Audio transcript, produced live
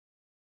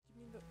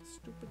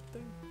stupid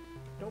thing.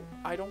 No,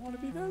 I don't want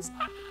to be this.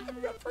 Ah, I'm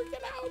gonna freak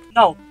it out.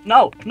 No,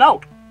 no,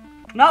 no,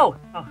 no.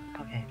 Oh,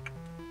 okay.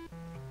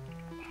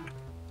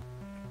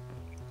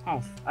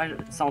 Oh, I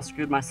almost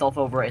screwed myself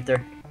over right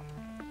there.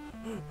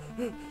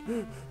 I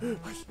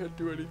can't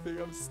do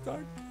anything. I'm stuck.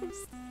 I'm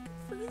stuck.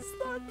 I'm freaking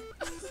stuck.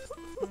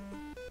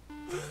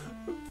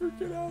 I'm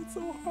freaking out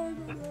so hard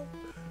right now.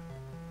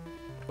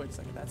 Wait a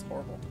second. That's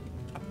horrible.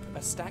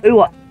 A stack.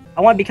 Ooh,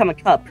 I want to become a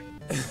cup.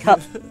 Cup.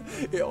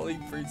 It only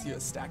brings you a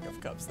stack of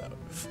cups, though.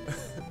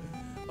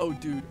 Oh,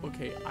 dude.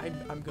 Okay,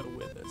 I'm gonna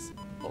win this.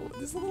 Oh,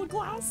 this little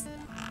glass.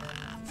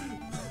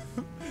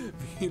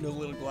 Me and a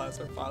little glass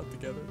are piled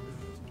together.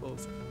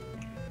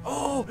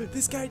 Oh,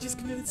 this guy just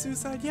committed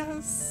suicide.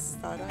 Yes.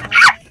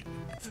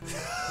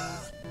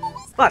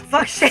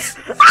 Fuck, shit.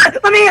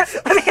 Let me in.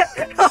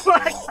 Oh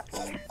my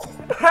god.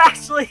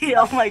 Actually,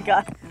 oh my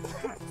god.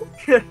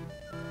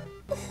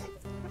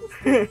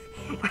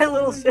 My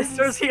little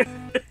sister's here.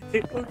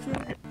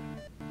 Okay.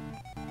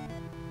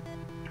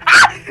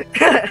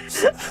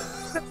 This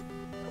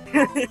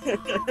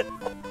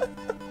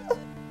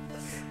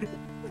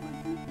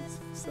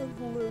sounds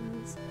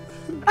hilarious.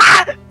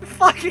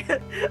 Fuck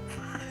it.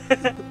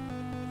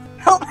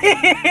 Help me.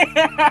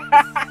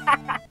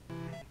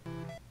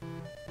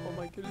 Oh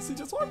my goodness, he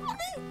just walked by me.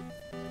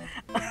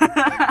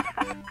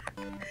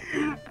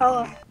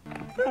 Hello.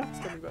 He's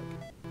coming back.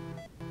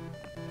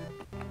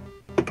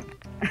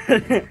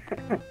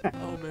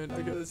 Oh man,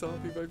 I got a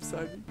zombie right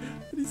beside me.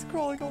 And he's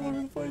crawling all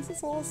over the place.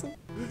 It's awesome.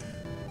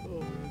 Oh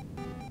man.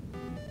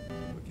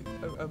 Okay,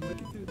 I'm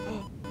looking through the...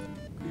 Oh!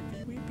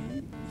 Creepy weepy.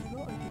 You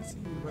know I can see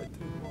you right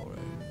through the wall,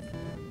 right?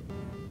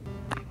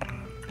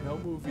 No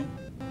movie.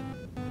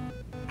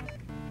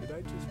 Did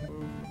I just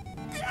move?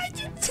 Did I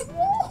just move?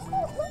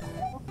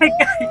 Oh my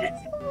god.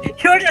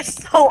 You're just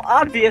so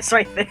obvious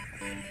right there.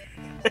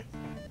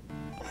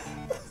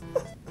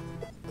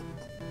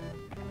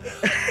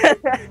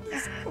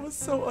 That was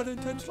so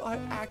unintentional. I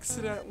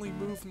accidentally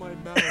moved my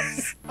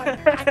mouse. I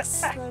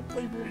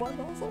accidentally moved my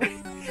mouse. Oh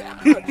my god.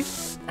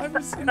 I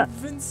was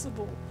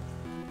invincible.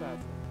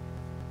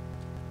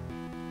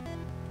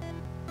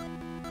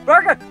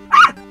 Burger!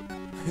 Ah!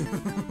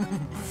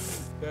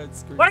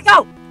 That's great. Where'd it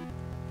go?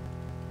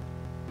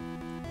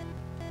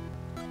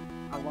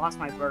 I lost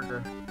my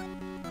burger.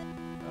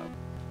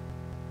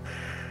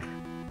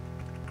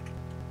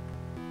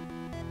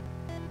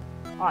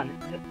 Come on,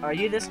 are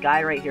you this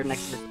guy right here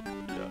next to me?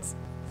 Yes.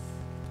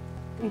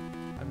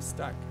 I'm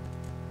stuck.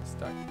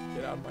 Stuck.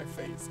 Get out of my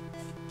face.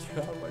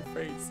 Get out of my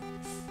face.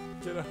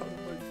 Get out of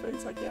my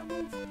face. I can't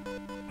move.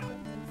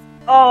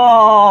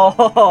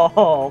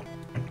 Oh!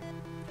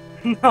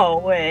 No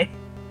way.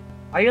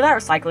 Are you that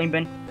recycling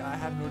bin? I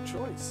have no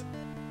choice.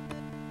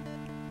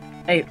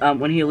 Hey,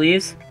 when he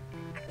leaves,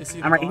 Is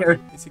he I'm right gone? here.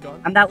 Is he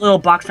gone? I'm that little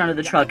box under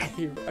the truck. I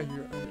hear.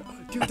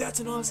 Dude, that's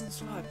an awesome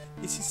spot.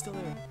 Is he still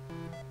there?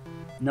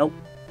 Nope.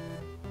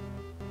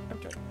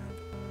 Okay.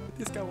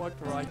 This guy walked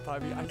right by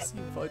me. I see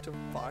a bunch of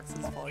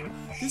boxes falling.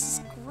 This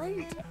is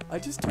great. I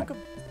just took a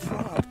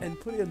prop and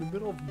put it in the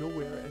middle of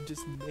nowhere and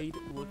just made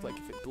it look like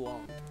if it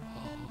belonged.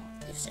 Oh,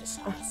 this is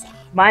awesome.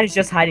 Mine's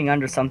just hiding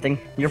under something.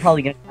 You're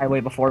probably gonna die way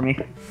before me.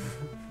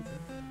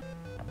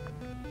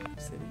 I'm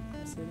sitting.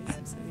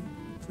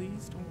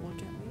 Please don't look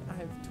at me. I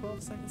have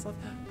 12 seconds left.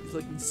 He's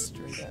looking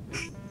straight at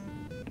me.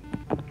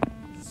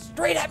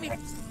 Straight at me!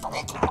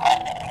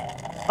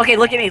 Okay,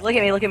 look at me. Okay.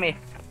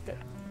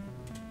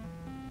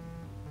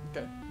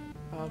 Okay.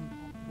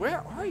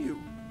 Where are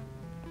you?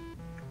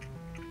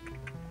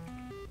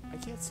 I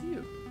can't see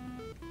you.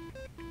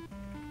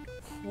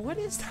 What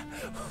is that?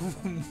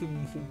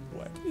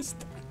 What is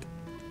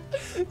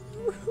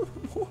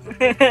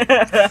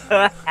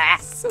that?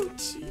 So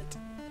cheat.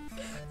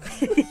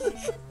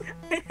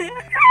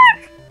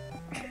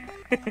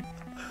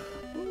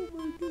 Oh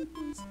my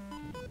goodness.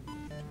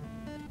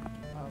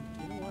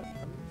 You know what?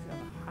 I'm just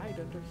gonna hide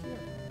under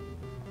here.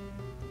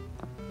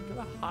 I'm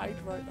gonna hide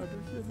right under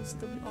here. This is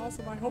gonna be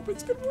awesome. I hope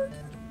it's gonna work.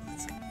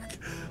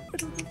 I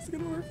don't know if it's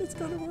gonna work. It's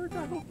gonna work.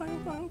 I hope.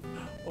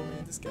 Oh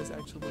man, this guy's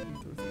actually looking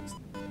through things.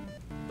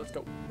 Let's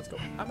go.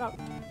 I'm out.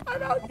 I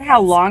wonder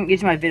how long each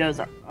of my videos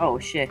are. Oh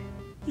shit.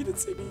 You didn't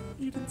see me.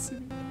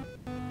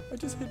 I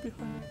just hid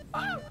behind.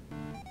 Ah!